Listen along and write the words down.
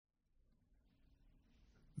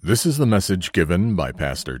This is the message given by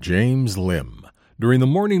Pastor James Lim during the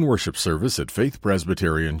morning worship service at Faith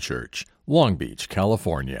Presbyterian Church, Long Beach,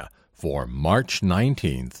 California, for March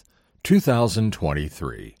 19th,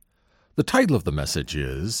 2023. The title of the message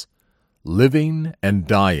is Living and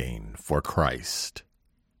Dying for Christ.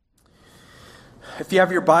 If you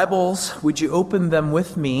have your Bibles, would you open them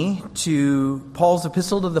with me to Paul's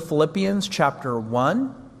epistle to the Philippians, chapter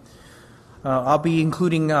 1. I'll be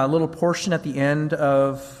including a little portion at the end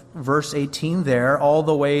of verse 18 there, all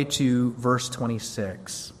the way to verse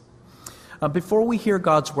 26. Before we hear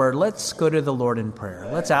God's word, let's go to the Lord in prayer.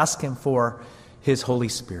 Let's ask Him for His Holy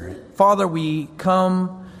Spirit. Father, we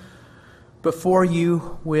come before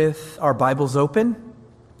you with our Bibles open.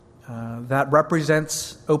 That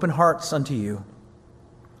represents open hearts unto you,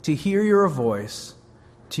 to hear your voice,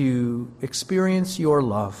 to experience your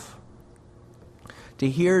love, to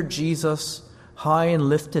hear Jesus high and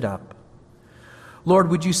lifted up. Lord,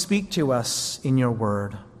 would you speak to us in your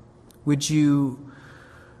word? Would you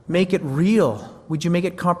make it real? Would you make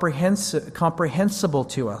it comprehensible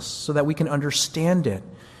to us so that we can understand it?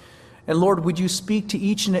 And Lord, would you speak to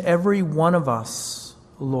each and every one of us,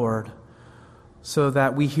 Lord, so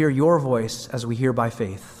that we hear your voice as we hear by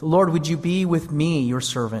faith. Lord, would you be with me, your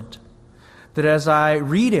servant, that as I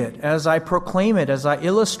read it, as I proclaim it, as I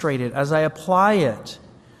illustrate it, as I apply it,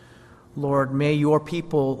 Lord, may your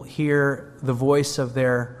people hear the voice of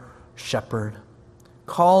their shepherd,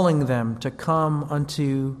 calling them to come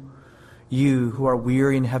unto you who are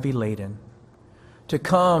weary and heavy laden, to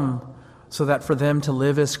come so that for them to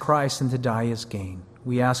live as Christ and to die as gain.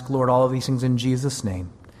 We ask, Lord, all of these things in Jesus'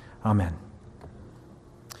 name. Amen.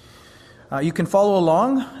 You can follow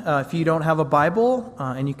along if you don't have a Bible,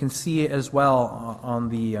 and you can see it as well on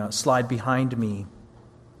the slide behind me.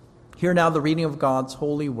 Hear now the reading of God's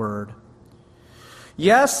holy word.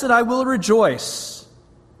 Yes, and I will rejoice,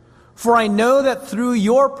 for I know that through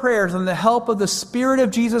your prayers and the help of the Spirit of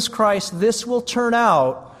Jesus Christ, this will turn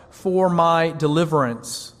out for my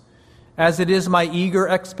deliverance, as it is my eager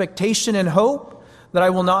expectation and hope that I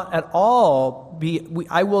will not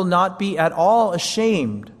be at all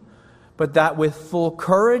ashamed, but that with full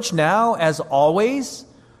courage now, as always,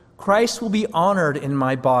 Christ will be honored in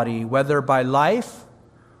my body, whether by life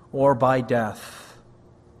or by death.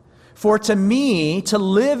 For to me, to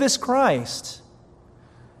live is Christ,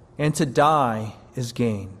 and to die is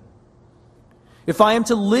gain. If I am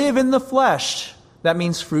to live in the flesh, that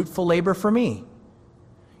means fruitful labor for me.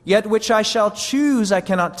 Yet which I shall choose, I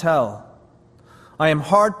cannot tell. I am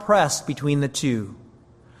hard-pressed between the two.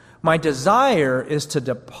 My desire is to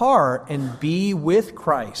depart and be with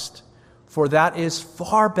Christ, for that is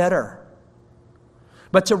far better.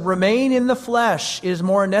 But to remain in the flesh is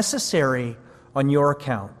more necessary on your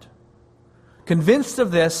account. Convinced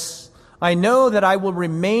of this, I know that I will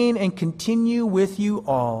remain and continue with you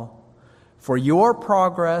all for your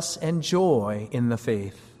progress and joy in the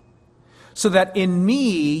faith, so that in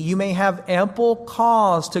me you may have ample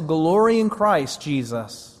cause to glory in Christ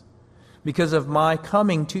Jesus, because of my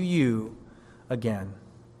coming to you again.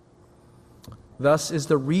 Thus is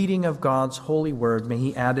the reading of God's holy word. May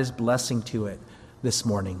He add His blessing to it this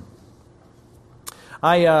morning.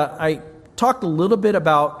 I talked a little bit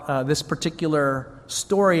about this particular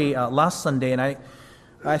story last Sunday, and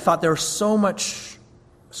I thought there was so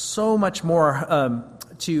much more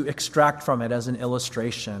to extract from it as an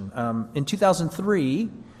illustration. In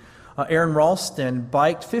 2003, Aaron Ralston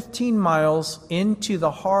biked 15 miles into the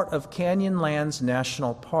heart of Canyonlands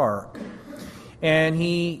National Park, and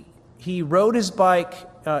he rode his bike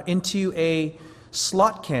into a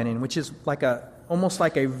slot canyon, which is almost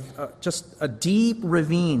like just a deep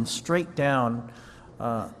ravine straight down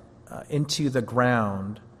into the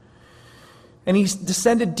ground. And he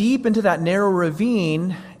descended deep into that narrow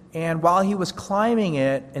ravine, and while he was climbing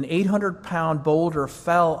it, an 800-pound boulder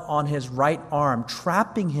fell on his right arm,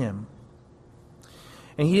 trapping him.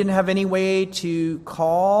 And he didn't have any way to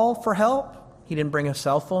call for help. He didn't bring a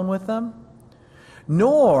cell phone with him.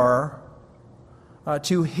 Nor,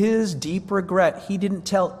 to his deep regret, he didn't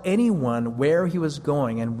tell anyone where he was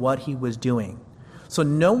going and what he was doing. So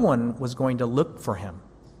no one was going to look for him.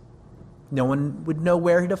 No one would know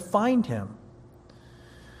where to find him.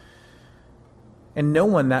 And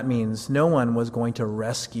that means no one was going to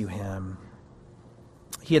rescue him.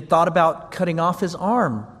 He had thought about cutting off his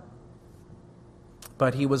arm,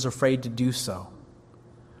 but he was afraid to do so.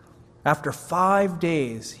 After 5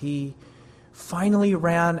 days, he finally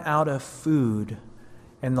ran out of food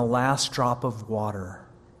and the last drop of water.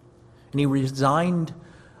 And he resigned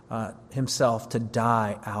himself to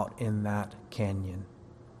die out in that canyon.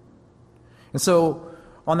 And so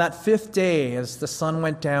On that fifth day, as the sun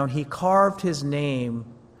went down, he carved his name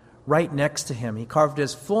right next to him. He carved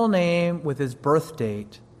his full name with his birth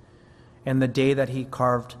date and the day that he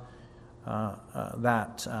carved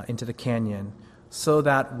into the canyon, so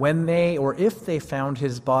that when they, or if they found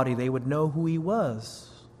his body, they would know who he was.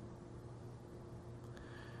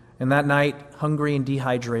 And that night, hungry and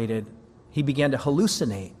dehydrated, he began to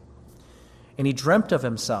hallucinate. And he dreamt of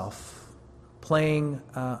himself playing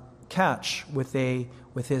catch with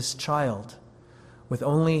his child, with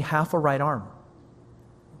only half a right arm.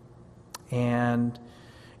 And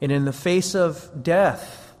in the face of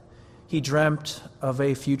death, he dreamt of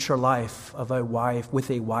a future life, of a wife,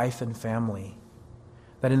 with a wife and family.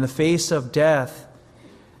 That in the face of death,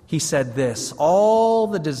 he said this: all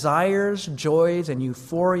the desires, joys, and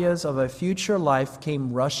euphorias of a future life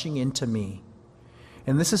came rushing into me.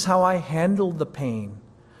 And this is how I handled the pain.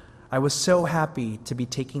 I was so happy to be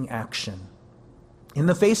taking action. In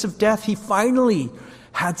the face of death, he finally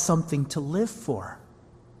had something to live for.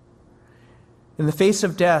 In the face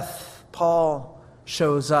of death, Paul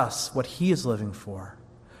shows us what he is living for.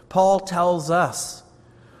 Paul tells us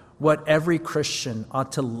what every Christian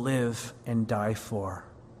ought to live and die for.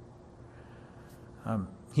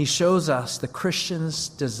 He shows us the Christian's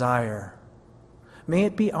desire. May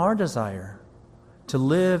it be our desire to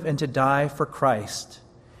live and to die for Christ,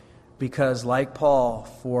 because like Paul,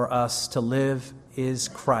 for us to live is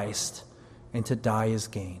Christ and to die is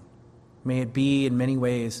gain. May it be in many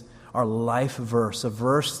ways our life verse, a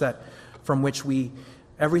verse that from which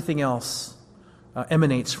everything else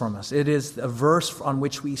emanates from us. It is a verse on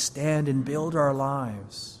which we stand and build our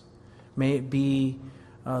lives. May it be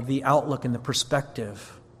the outlook and the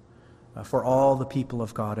perspective for all the people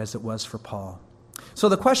of God as it was for Paul. So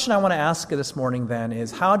the question I want to ask this morning then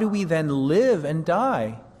is, how do we then live and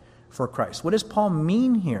die for Christ? What does Paul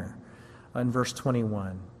mean here in verse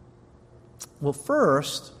 21? Well,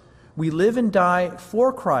 first, we live and die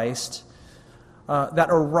for Christ that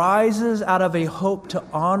arises out of a hope to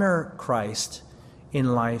honor Christ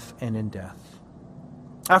in life and in death.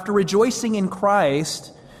 After rejoicing in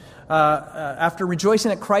Christ, after rejoicing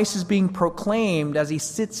that Christ is being proclaimed as he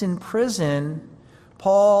sits in prison,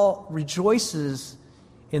 Paul rejoices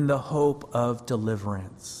in the hope of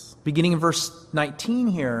deliverance. Beginning in verse 19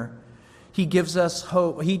 here, he gives us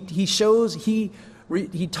hope. He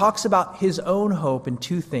talks about his own hope in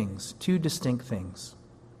two distinct things.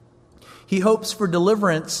 He hopes for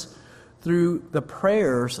deliverance through the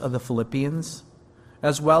prayers of the Philippians,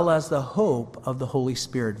 as well as the hope of the Holy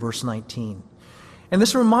Spirit, verse 19. And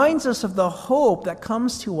this reminds us of the hope that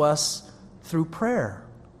comes to us through prayer.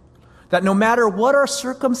 That no matter what our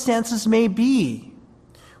circumstances may be,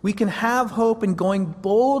 we can have hope in going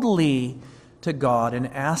boldly to God and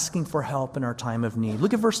asking for help in our time of need.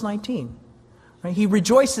 Look at verse 19. Right? He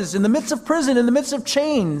rejoices in the midst of prison, in the midst of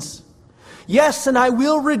chains. Yes, and I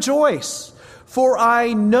will rejoice, for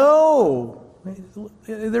I know,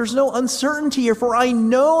 there's no uncertainty here, for I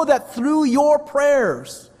know that through your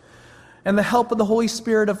prayers and the help of the Holy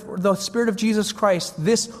Spirit, of the Spirit of Jesus Christ,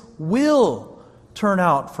 this will turn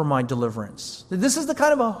out for my deliverance. This is the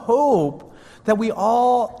kind of a hope that we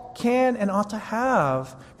all can and ought to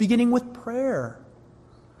have, beginning with prayer.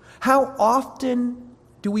 How often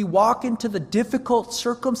do we walk into the difficult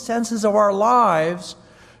circumstances of our lives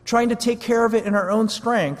trying to take care of it in our own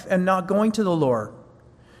strength and not going to the Lord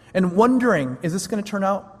and wondering, is this going to turn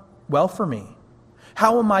out well for me?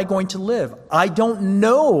 How am I going to live? I don't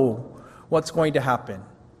know what's going to happen.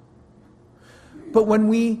 But when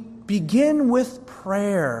we begin with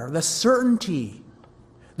prayer, the certainty,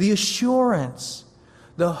 the assurance,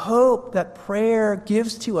 the hope that prayer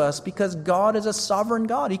gives to us, because God is a sovereign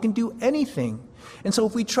God. He can do anything. And so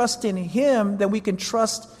if we trust in Him, then we can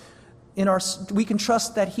trust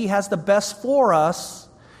that He has the best for us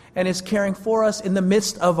and is caring for us in the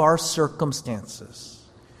midst of our circumstances.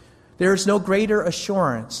 There is no greater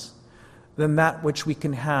assurance than that which we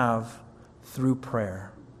can have through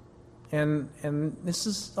prayer. And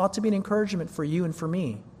this ought to be an encouragement for you and for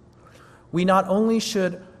me. We not only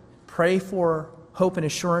should pray for hope and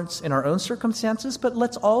assurance in our own circumstances, but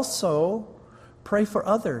let's also pray for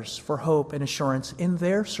others for hope and assurance in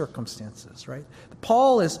their circumstances, right?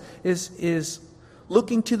 Paul is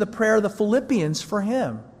looking to the prayer of the Philippians for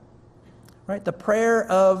him, right? The prayer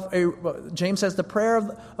James says, the prayer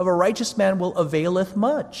of a righteous man will availeth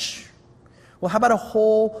much. Well, how about a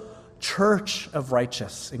whole church of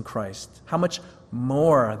righteous in Christ? How much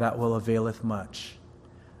more that will availeth much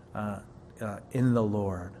in the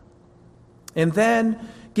Lord. And then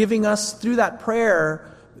giving us, through that prayer,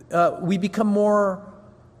 we become more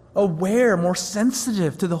aware, more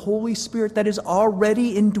sensitive to the Holy Spirit that is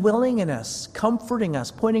already indwelling in us, comforting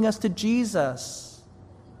us, pointing us to Jesus,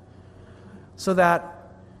 so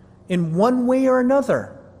that in one way or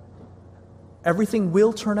another, everything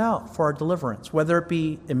will turn out for our deliverance, whether it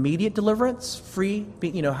be immediate deliverance,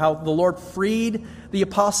 how the Lord freed the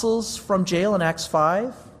apostles from jail in Acts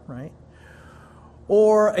 5, right?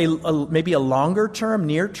 Or maybe a longer term,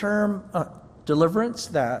 near term deliverance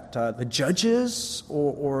that the judges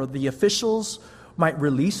or the officials might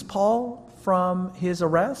release Paul from his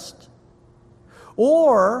arrest.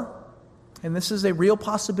 Or, and this is a real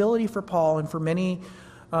possibility for Paul and for many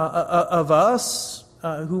of us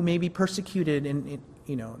who may be persecuted,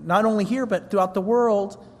 not only here but throughout the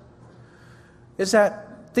world, is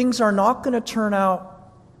that things are not going to turn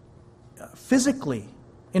out physically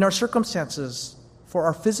in our circumstances for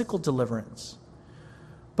our physical deliverance,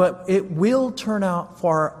 but it will turn out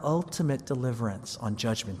for our ultimate deliverance on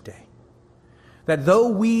Judgment Day. That though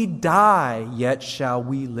we die, yet shall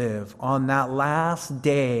we live. On that last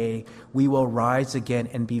day, we will rise again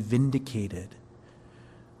and be vindicated.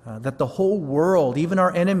 That the whole world, even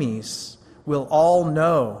our enemies, will all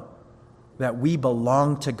know that we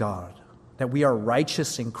belong to God, that we are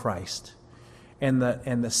righteous in Christ, and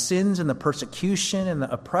the sins and the persecution and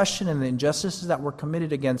the oppression and the injustices that were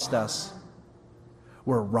committed against us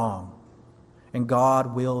were wrong. And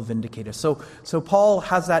God will vindicate us. So Paul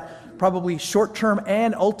has that probably short-term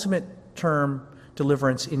and ultimate-term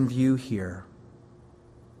deliverance in view here.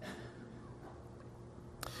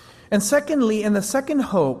 And secondly, and the second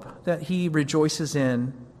hope that he rejoices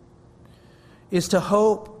in is to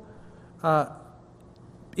hope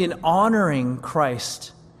in honoring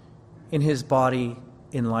Christ in his body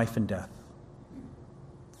in life and death.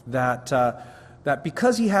 That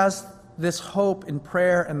because he has this hope in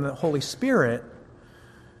prayer and the Holy Spirit,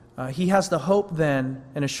 he has the hope then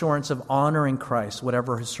and assurance of honoring Christ,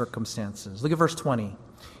 whatever his circumstances. Look at verse 20.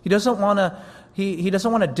 He doesn't want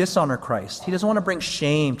to dishonor Christ. He doesn't want to bring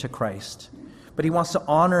shame to Christ. But he wants to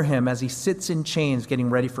honor him as he sits in chains getting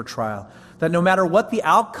ready for trial. That no matter what the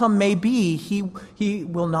outcome may be, he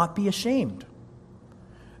will not be ashamed.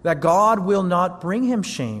 That God will not bring him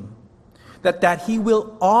shame. That he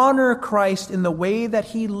will honor Christ in the way that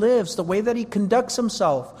he lives, the way that he conducts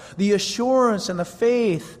himself, the assurance and the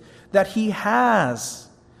faith that he has,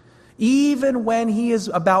 even when he is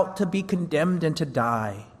about to be condemned and to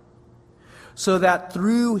die. So that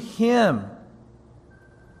through him,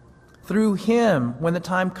 when the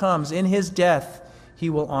time comes, in his death, he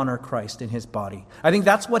will honor Christ in his body. I think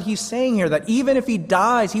that's what he's saying here, that even if he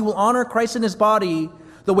dies, he will honor Christ in his body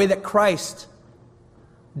the way that Christ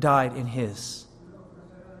died in his.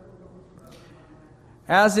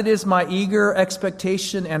 As it is my eager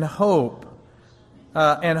expectation and hope,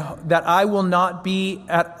 and that I will not be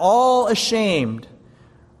at all ashamed,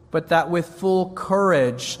 but that with full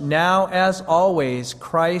courage, now as always,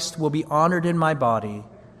 Christ will be honored in my body,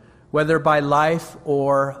 whether by life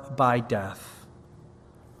or by death.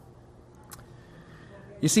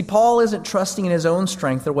 You see, Paul isn't trusting in his own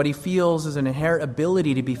strength or what he feels is an inherent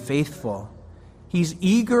ability to be faithful. He's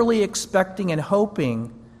eagerly expecting and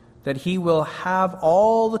hoping that he will have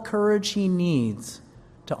all the courage he needs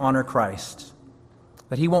to honor Christ.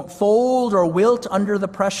 That he won't fold or wilt under the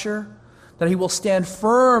pressure. That he will stand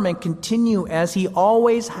firm and continue as he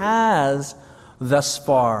always has thus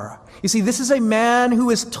far. You see, this is a man who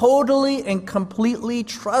is totally and completely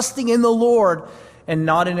trusting in the Lord and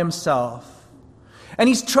not in himself. And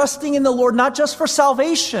he's trusting in the Lord not just for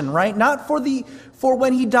salvation, right? Not for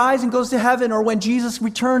when he dies and goes to heaven or when Jesus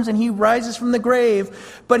returns and he rises from the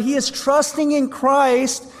grave, but he is trusting in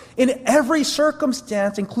Christ in every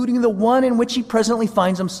circumstance, including the one in which he presently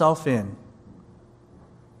finds himself in.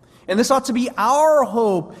 And this ought to be our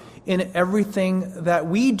hope in everything that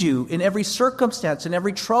we do, in every circumstance, in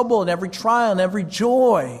every trouble, in every trial, in every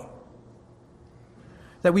joy.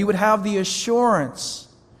 That we would have the assurance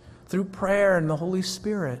through prayer and the Holy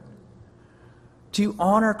Spirit to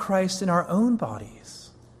honor Christ in our own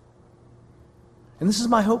bodies. And this is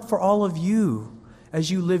my hope for all of you as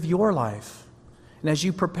you live your life and as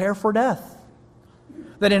you prepare for death.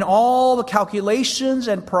 That in all the calculations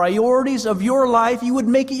and priorities of your life, you would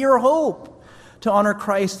make it your hope to honor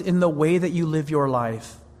Christ in the way that you live your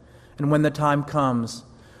life. And when the time comes,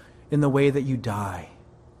 in the way that you die.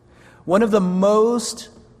 One of the most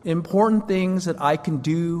important things that I can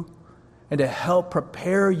do and to help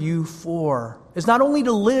prepare you for is not only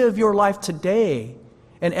to live your life today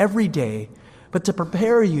and every day, but to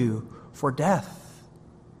prepare you for death.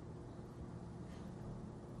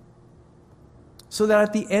 So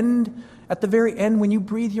that at the very end, when you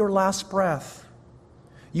breathe your last breath,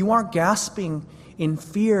 You aren't gasping in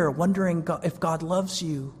fear, wondering if God loves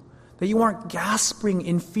you. That you aren't gasping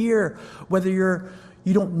in fear whether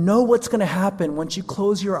you don't know what's going to happen once you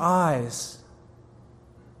close your eyes.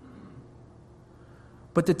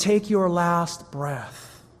 But to take your last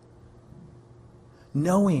breath,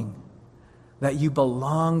 knowing that you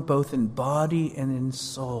belong both in body and in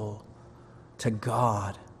soul to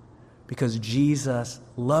God, because Jesus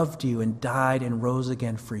loved you and died and rose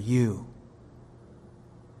again for you.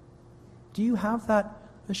 Do you have that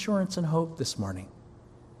assurance and hope this morning?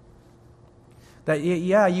 That,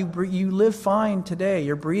 yeah, you live fine today.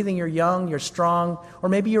 You're breathing, you're young, you're strong, or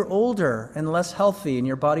maybe you're older and less healthy and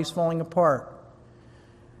your body's falling apart.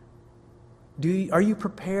 Are you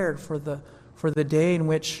prepared for the day in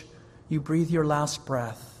which you breathe your last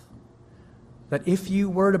breath? That if you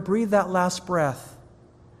were to breathe that last breath,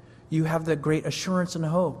 you have the great assurance and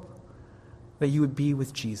hope that you would be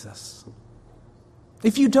with Jesus.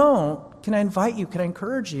 If you don't, can I invite you, can I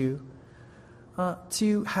encourage you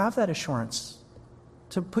to have that assurance,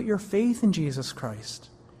 to put your faith in Jesus Christ,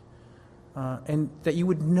 and that you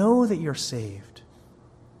would know that you're saved.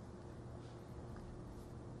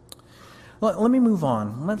 Let me move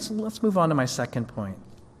on. Let's move on to my second point.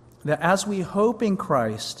 That as we hope in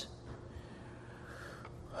Christ,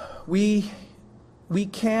 we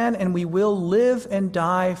can and we will live and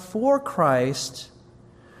die for Christ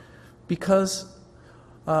because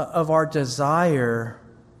of our desire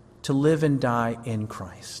to live and die in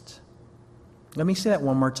Christ. Let me say that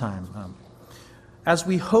one more time. As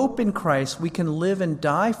we hope in Christ, we can live and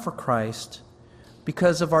die for Christ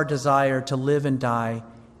because of our desire to live and die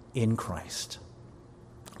in Christ.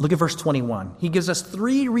 Look at verse 21. He gives us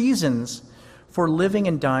 3 reasons for living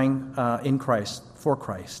and dying in Christ, for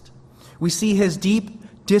Christ. We see his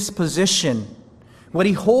deep disposition, what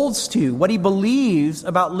he holds to, what he believes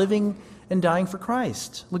about living and dying for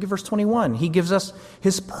Christ. Look at verse 21. He gives us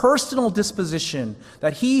his personal disposition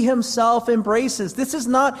that he himself embraces. This is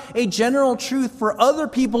not a general truth for other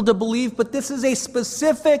people to believe, but this is a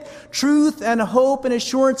specific truth and hope and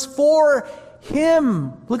assurance for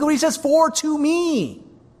him. Look at what he says, for to me.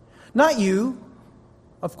 Not you.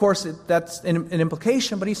 Of course, that's an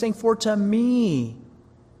implication, but he's saying for to me.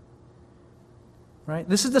 Right?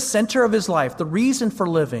 This is the center of his life, the reason for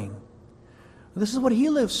living. This is what he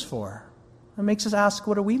lives for. It makes us ask,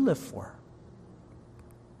 what do we live for?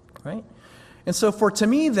 Right? And so for to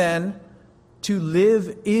me then, to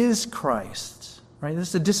live is Christ. Right? This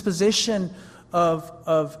is the disposition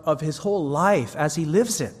of his whole life as he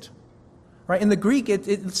lives it. Right? In the Greek,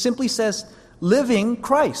 it simply says living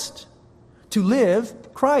Christ. To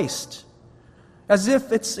live Christ. As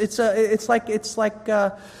if it's like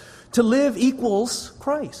to live equals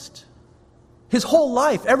Christ. His whole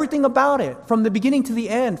life, everything about it, from the beginning to the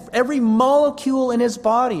end, every molecule in his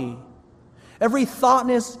body, every thought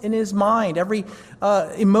in his mind, every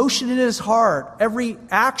emotion in his heart, every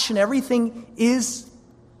action, everything is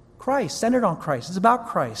Christ, centered on Christ. It's about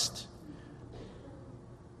Christ.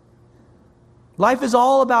 Life is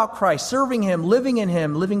all about Christ, serving him,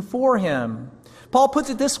 living for him. Paul puts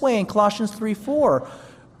it this way in Colossians 3:4,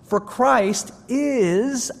 for Christ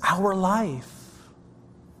is our life.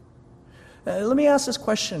 Let me ask this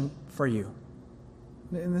question for you.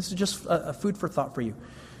 And this is just a food for thought for you.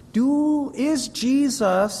 Is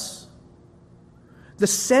Jesus the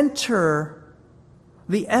center,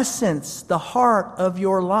 the essence, the heart of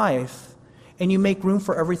your life, and you make room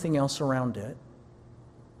for everything else around it?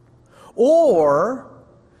 Or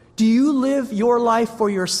do you live your life for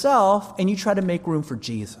yourself and you try to make room for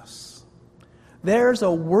Jesus? There's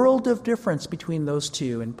a world of difference between those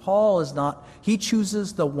two, and Paul is not, he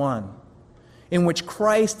chooses the one in which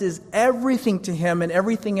Christ is everything to him and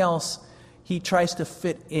everything else he tries to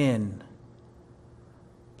fit in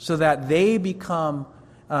so that they become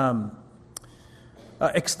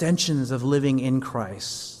extensions of living in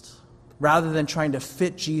Christ rather than trying to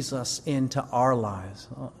fit Jesus into our lives.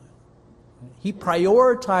 He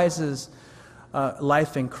prioritizes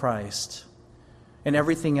life in Christ, and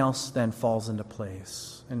everything else then falls into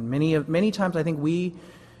place. And many times I think we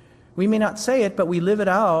may not say it, but we live it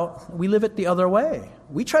out. We live it the other way.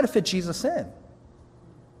 We try to fit Jesus in.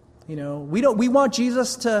 You know, we want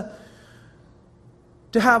Jesus to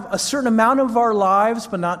have a certain amount of our lives,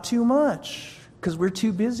 but not too much, because we're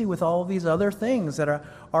too busy with all of these other things that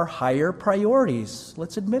are higher priorities.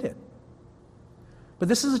 Let's admit it. But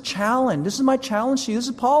this is a challenge. This is my challenge to you. This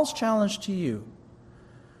is Paul's challenge to you.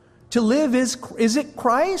 To live, is it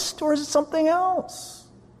Christ or is it something else?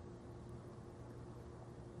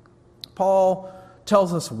 Paul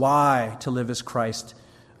tells us why to live is Christ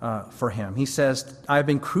for him. He says, I've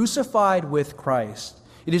been crucified with Christ.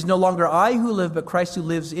 It is no longer I who live, but Christ who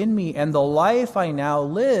lives in me. And the life I now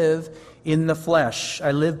live in the flesh,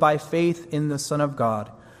 I live by faith in the Son of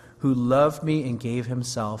God, who loved me and gave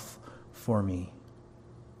himself for me.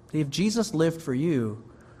 If Jesus lived for you,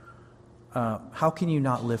 how can you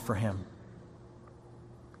not live for him?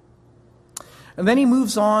 And then he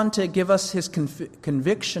moves on to give us his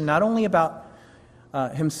conviction, not only about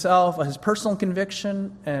himself, his personal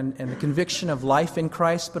conviction and the conviction of life in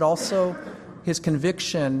Christ, but also his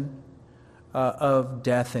conviction of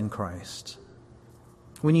death in Christ.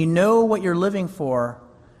 When you know what you're living for,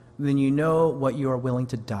 then you know what you are willing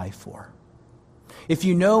to die for. If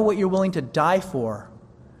you know what you're willing to die for,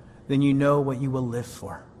 then you know what you will live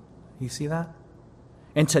for. You see that?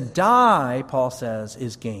 And to die, Paul says,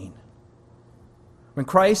 is gain. When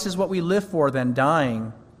Christ is what we live for, then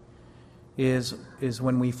dying is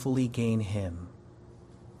when we fully gain him.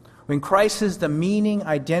 When Christ is the meaning,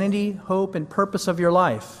 identity, hope, and purpose of your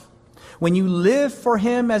life, when you live for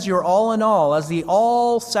him as your all in all, as the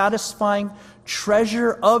all-satisfying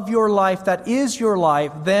treasure of your life that is your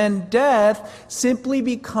life, then death simply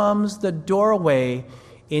becomes the doorway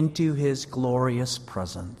into his glorious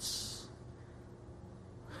presence.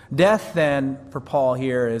 Death, then, for Paul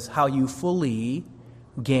here, is how you fully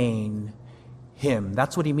gain him.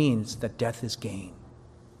 That's what he means, that death is gain.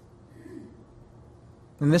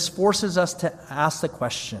 And this forces us to ask the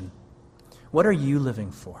question, what are you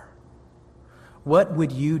living for? What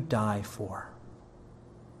would you die for?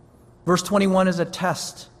 Verse 21 is a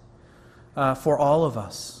test for all of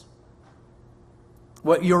us.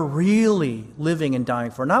 What you're really living and dying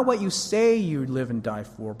for. Not what you say you live and die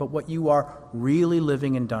for, but what you are really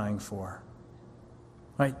living and dying for.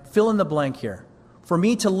 All right, fill in the blank here. For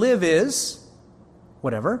me to live is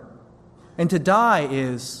whatever, and to die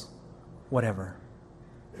is whatever.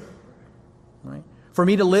 Right? For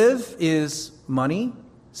me to live is money,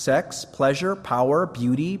 sex, pleasure, power,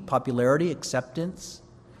 beauty, popularity, acceptance,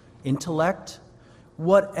 intellect,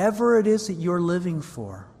 whatever it is that you're living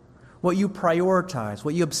for, what you prioritize,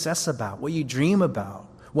 what you obsess about, what you dream about,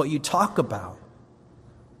 what you talk about.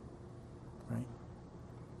 Right?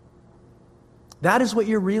 That is what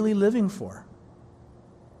you're really living for.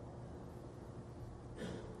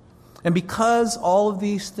 And because all of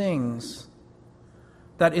these things,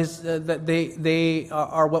 that they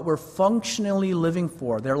are what we're functionally living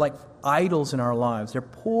for. They're like idols in our lives. They're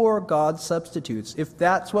poor God substitutes. If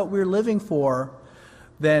that's what we're living for,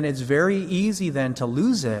 then it's very easy then to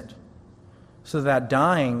lose it, so that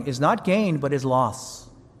dying is not gain but is loss.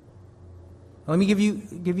 Let me give you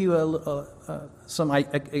some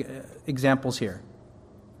examples here.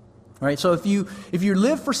 All right, so if you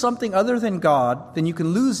live for something other than God, then you can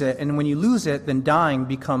lose it, and when you lose it, then dying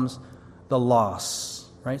becomes the loss.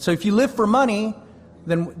 Right? So if you live for money,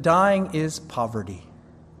 then dying is poverty.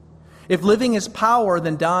 If living is power,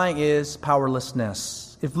 then dying is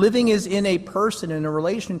powerlessness. If living is in a person, in a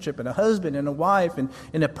relationship, in a husband, in a wife, and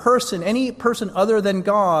in a person, any person other than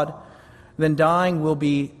God, then dying will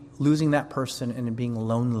be losing that person and being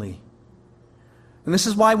lonely. And this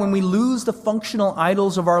is why when we lose the functional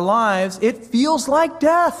idols of our lives, it feels like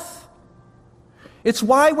death. It's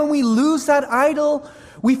why when we lose that idol,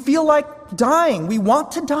 we feel like dying. We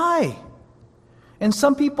want to die. And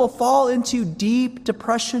some people fall into deep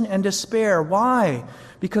depression and despair. Why?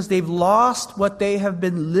 Because they've lost what they have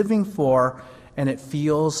been living for, and it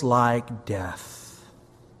feels like death.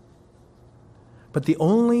 But the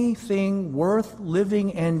only thing worth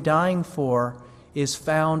living and dying for is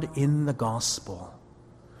found in the gospel.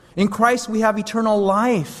 In Christ we have eternal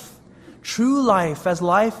life, true life, as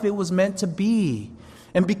life it was meant to be.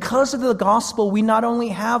 And because of the gospel, we not only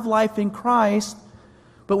have life in Christ,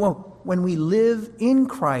 but when we live in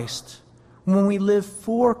Christ, when we live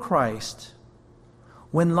for Christ,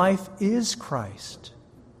 when life is Christ,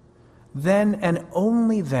 then and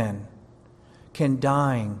only then can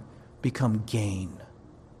dying become gain.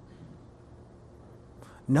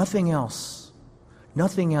 Nothing else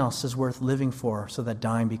is worth living for so that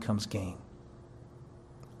dying becomes gain.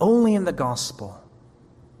 Only in the gospel.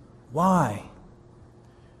 Why?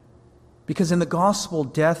 Because in the gospel,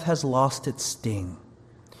 death has lost its sting.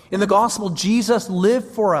 In the gospel, Jesus lived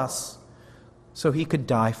for us so he could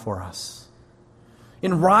die for us.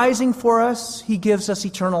 In rising for us, he gives us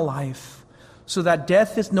eternal life, so that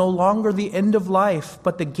death is no longer the end of life,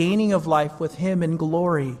 but the gaining of life with him in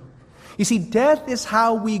glory. You see, death is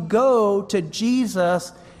how we go to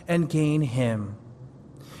Jesus and gain him.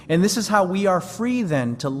 And this is how we are free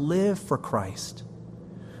then to live for Christ.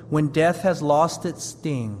 When death has lost its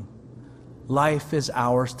sting, life is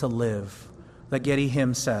ours to live. The Getty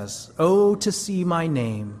hymn says, "Oh, to see my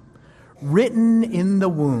name written in the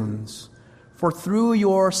wounds, for through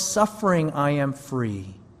your suffering I am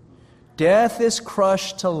free. Death is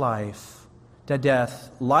crushed to life, to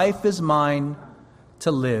death. Life is mine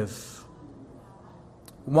to live.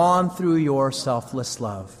 Won through your selfless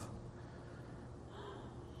love.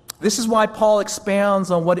 This is why Paul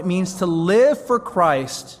expounds on what it means to live for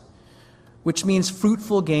Christ, which means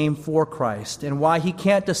fruitful gain for Christ, and why he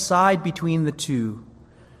can't decide between the two,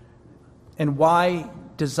 and why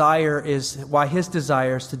his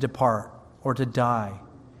desire is to depart or to die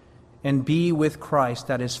and be with Christ.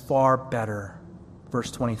 That is far better.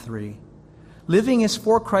 Verse 23. Living is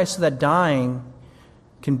for Christ so that dying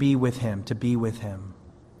can be with him, to be with him.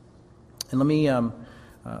 And let me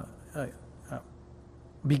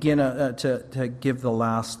begin to give the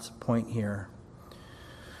last point here.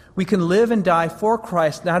 We can live and die for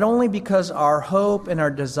Christ not only because our hope and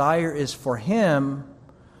our desire is for him,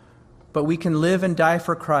 but we can live and die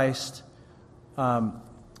for Christ.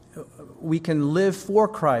 We can live for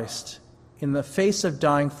Christ in the face of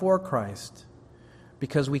dying for Christ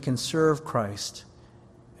because we can serve Christ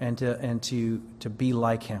and to be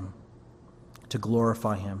like him, to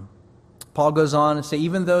glorify him. Paul goes on and say,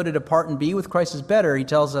 even though to depart and be with Christ is better, he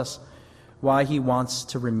tells us why he wants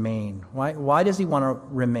to remain. Why does he want to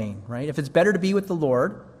remain, right? If it's better to be with the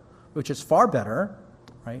Lord, which is far better,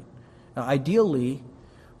 right? Ideally,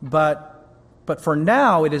 but for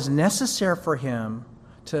now it is necessary for him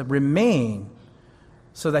to remain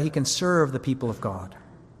so that he can serve the people of God.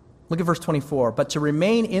 Look at verse 24. But to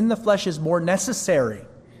remain in the flesh is more necessary,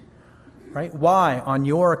 right? Why? On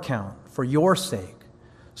your account, for your sake.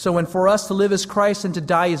 So when for us to live is Christ and to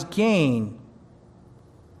die is gain,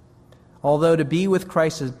 although to be with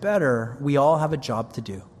Christ is better, we all have a job to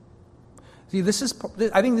do. See,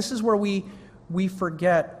 I think this is where we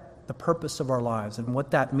forget the purpose of our lives and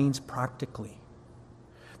what that means practically.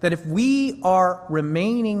 That if we are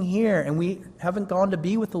remaining here and we haven't gone to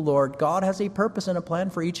be with the Lord, God has a purpose and a plan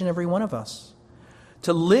for each and every one of us.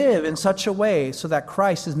 To live in such a way so that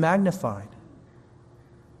Christ is magnified.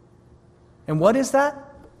 And what is that?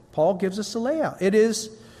 Paul gives us a layout. It is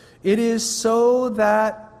so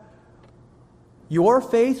that your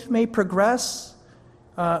faith may progress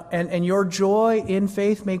and your joy in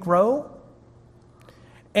faith may grow.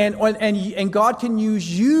 And God can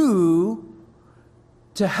use you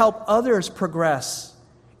to help others progress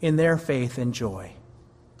in their faith and joy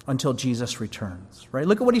until Jesus returns. Right?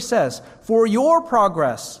 Look at what he says. For your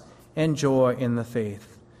progress and joy in the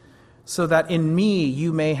faith, so that in me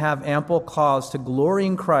you may have ample cause to glory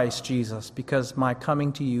in Christ Jesus, because my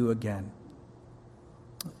coming to you again.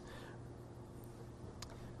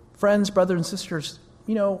 Friends, brothers and sisters,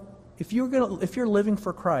 if you're living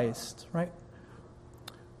for Christ, right?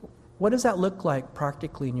 What does that look like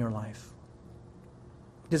practically in your life?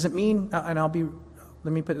 Does it mean, let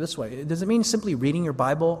me put it this way, does it mean simply reading your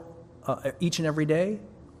Bible each and every day?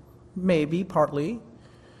 Maybe, partly.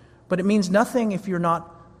 But it means nothing if you're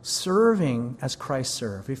not serving as Christ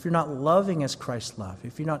served, if you're not loving as Christ loved,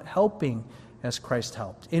 if you're not helping as Christ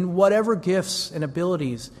helped, in whatever gifts and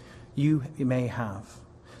abilities you may have.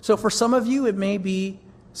 So for some of you, it may be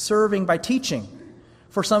serving by teaching.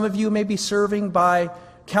 For some of you, it may be serving by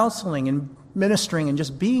counseling and ministering and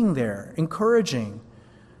just being there, encouraging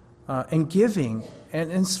and giving.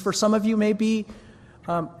 And for some of you, may be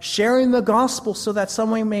sharing the gospel so that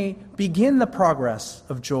someone may begin the progress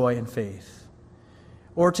of joy and faith,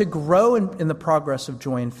 or to grow in the progress of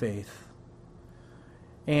joy and faith.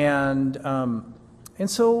 And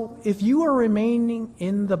so if you are remaining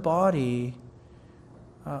in the body,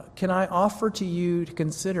 can I offer to you to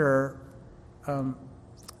consider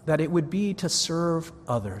that it would be to serve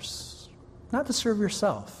others, not to serve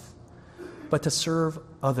yourself, but to serve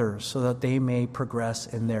others so that they may progress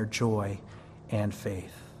in their joy and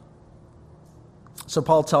faith. So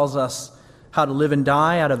Paul tells us how to live and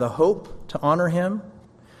die out of the hope to honor him,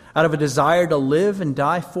 out of a desire to live and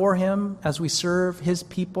die for him as we serve his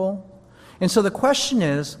people. And so the question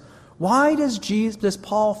is, why does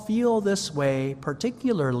Paul feel this way,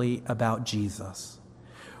 particularly about Jesus?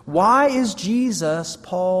 Why is Jesus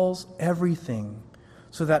Paul's everything,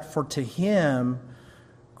 so that to him,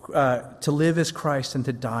 to live is Christ and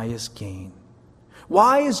to die is gain?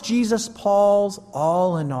 Why is Jesus Paul's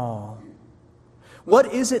all in all?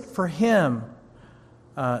 What is it for him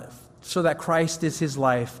so that Christ is his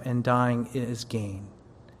life and dying is gain?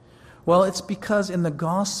 Well, it's because in the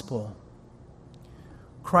gospel,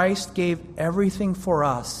 Christ gave everything for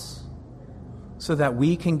us so that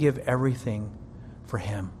we can give everything for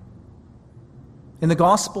him. In the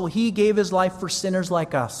gospel, he gave his life for sinners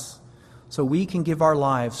like us so we can give our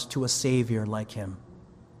lives to a Savior like him.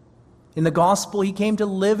 In the gospel, he came to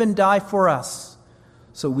live and die for us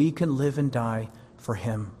so we can live and die for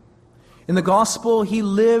him. In the gospel, he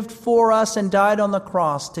lived for us and died on the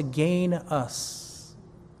cross to gain us,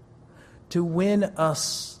 to win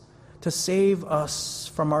us, to save us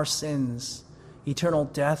from our sins, eternal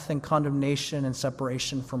death and condemnation and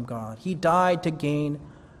separation from God. He died to gain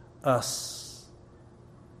us.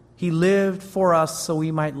 He lived for us so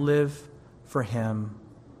we might live for him.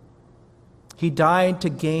 He died to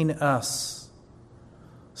gain us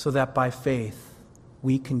so that by faith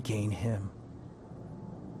we can gain him.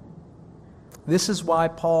 This is why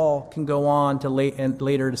Paul can go on to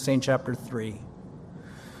later to say in chapter 3.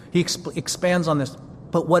 He expands on this.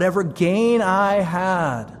 But whatever gain I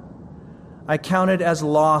had, I counted as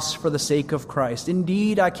loss for the sake of Christ.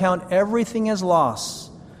 Indeed, I count everything as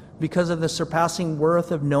loss because of the surpassing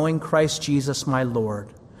worth of knowing Christ Jesus my Lord.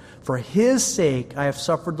 For his sake I have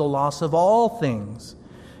suffered the loss of all things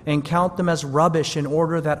and count them as rubbish in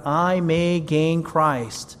order that I may gain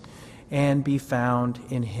Christ and be found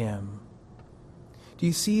in him. Do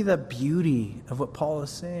you see the beauty of what Paul is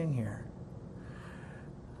saying here?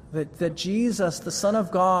 That Jesus, the Son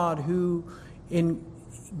of God, who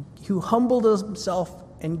humbled himself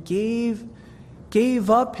and gave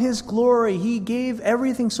up his glory, he gave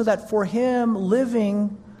everything so that for him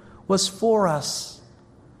living was for us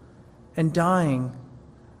and dying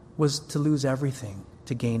was to lose everything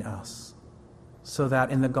to gain us. So that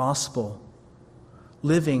in the gospel,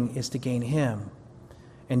 living is to gain him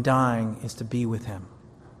and dying is to be with him.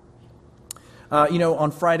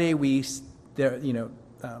 On Friday,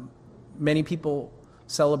 many people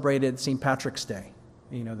celebrated St. Patrick's Day,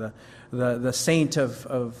 the saint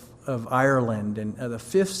of Ireland and the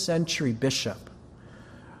 5th century bishop.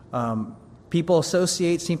 People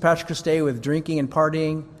associate St. Patrick's Day with drinking and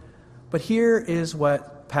partying, but here is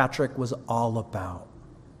what Patrick was all about.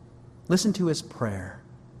 Listen to his prayer.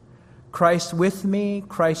 Christ with me,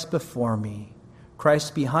 Christ before me,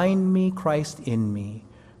 Christ behind me, Christ in me,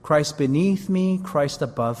 Christ beneath me, Christ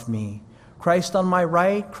above me, Christ on my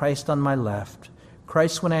right, Christ on my left,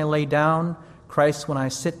 Christ when I lay down, Christ when I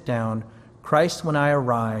sit down, Christ when I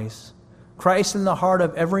arise, Christ in the heart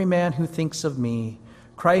of every man who thinks of me,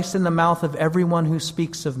 Christ in the mouth of everyone who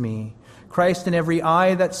speaks of me, Christ in every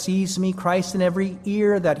eye that sees me, Christ in every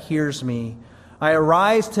ear that hears me. I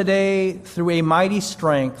arise today through a mighty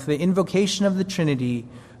strength, the invocation of the Trinity,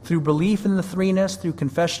 through belief in the threeness, through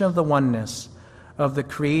confession of the oneness of the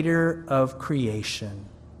Creator of creation.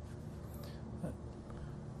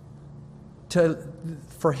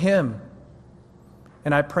 For him,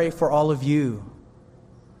 and I pray for all of you,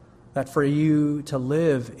 that for you to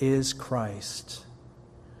live is Christ,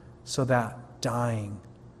 so that dying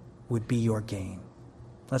would be your gain.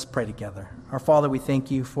 Let's pray together. Our Father, we thank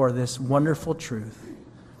you for this wonderful truth,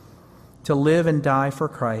 to live and die for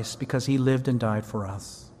Christ because he lived and died for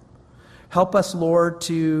us. Help us, Lord,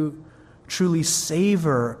 to truly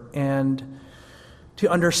savor and to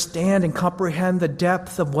understand and comprehend the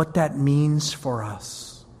depth of what that means for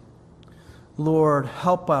us. Lord,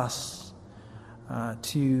 help us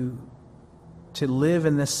to live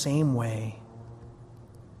in the same way.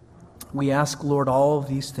 We ask, Lord, all of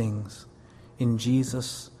these things. In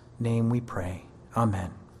Jesus' name we pray.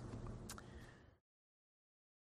 Amen.